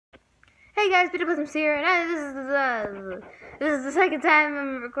Hey guys, Peter Blossoms here, and this is the second time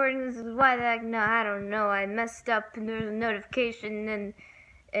I'm recording. This is why I don't know. I messed up, and there was a notification, and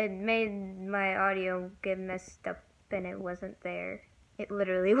it made my audio get messed up, and it wasn't there. It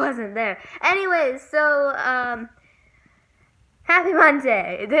literally wasn't there. Anyways, so happy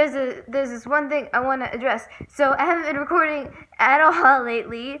Monday. There's this one thing I want to address. So I haven't been recording at all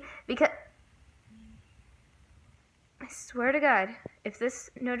lately because I swear to God, if this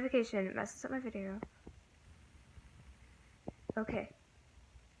notification messes up my video, okay,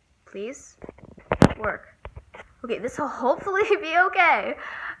 please work. Okay, this will hopefully be okay,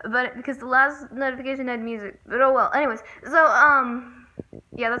 but because the last notification had music, but oh well. Anyways, so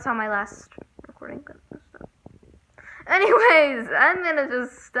yeah, that's how my last recording goes. Anyways, I'm gonna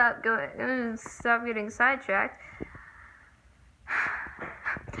just stop getting sidetracked.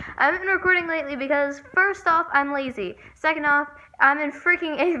 I haven't been recording lately because, first off, I'm lazy. Second off, I'm in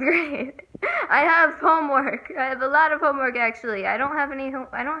freaking 8th grade. I have homework. I have a lot of homework, actually. I don't have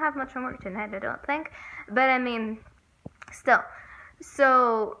much homework tonight, I don't think. But, I mean, still.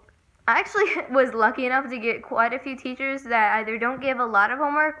 So, I actually was lucky enough to get quite a few teachers that either don't give a lot of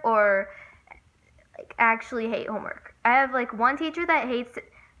homework or, like, actually hate homework. I have, like, one teacher that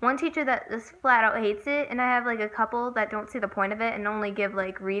just flat out hates it, and I have like a couple that don't see the point of it and only give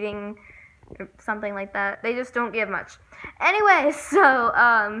like reading or something like that. They just don't give much. Anyway, so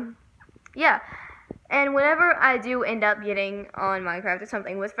yeah. And whenever I do end up getting on Minecraft or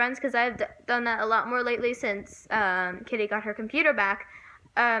something with friends, because I've done that a lot more lately since Kitty got her computer back,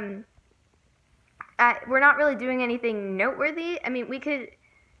 we're not really doing anything noteworthy. I mean,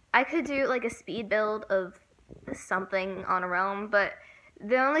 I could do like a speed build of something on a realm, but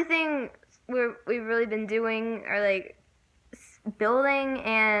the only thing we've really been doing are like building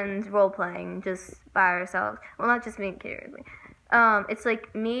and role playing just by ourselves. Well, not just me and Kitty, really. It's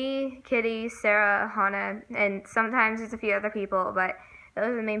like me, Kitty, Sarah, Hannah, and sometimes there's a few other people, but those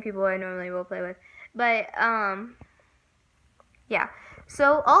are the main people I normally role play with. But yeah.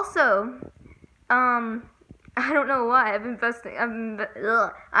 So also, I don't know why I've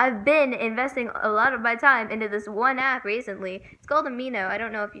been investing a lot of my time into this one app recently. It's called Amino. I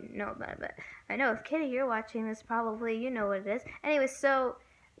don't know if you know about it, but I know if Kitty, you're watching this, probably you know what it is. Anyway, so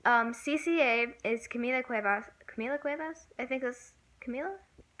CCA is Camila Cuevas. Camila Cuevas? I think that's Camila,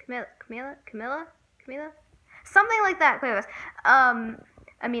 something like that. Cuevas.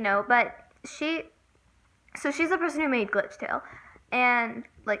 Amino, but she's the person who made Glitch Tale, and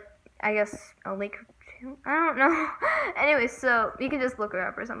like I guess I'll link. I don't know. Anyway, so you can just look her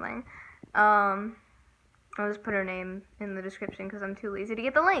up or something. I'll just put her name in the description because I'm too lazy to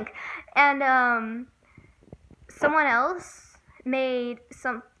get the link. And someone else made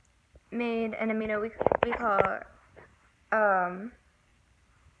an amino we call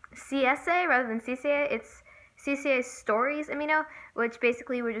CSA rather than CCA. It's CCA Stories Amino, which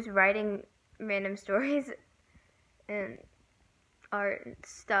basically we're just writing random stories and art and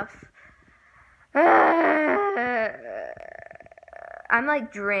stuff. I'm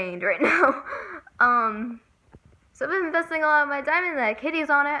like drained right now. So I've been investing a lot of my time in that. Kitty's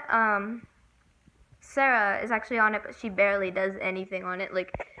on it. Sarah is actually on it, but she barely does anything on it.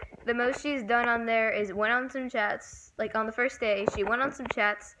 Like, the most she's done on there is went on some chats. Like, on the first day, she went on some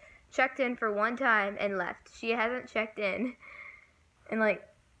chats, checked in for one time, and left. She hasn't checked in. And, like,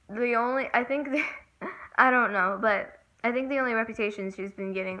 I don't know, but I think the only reputation she's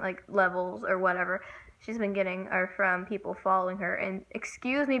been getting, like, levels or whatever, she's been getting are from people following her. And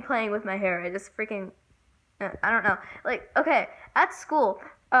excuse me playing with my hair. I just freaking, I don't know. Like, okay, at school,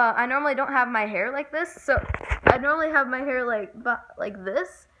 I normally don't have my hair like this. So I normally have my hair like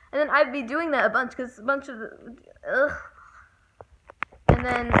this. And then I'd be doing that a bunch because a bunch of, And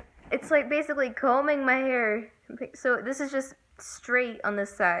then it's like basically combing my hair. So this is just straight on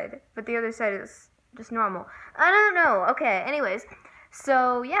this side. But the other side is just normal. I don't know. Okay, anyways.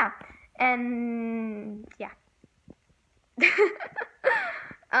 So, yeah. And, yeah.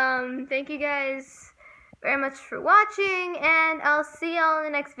 Thank you guys very much for watching. And I'll see y'all in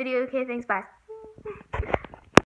the next video. Okay, thanks. Bye.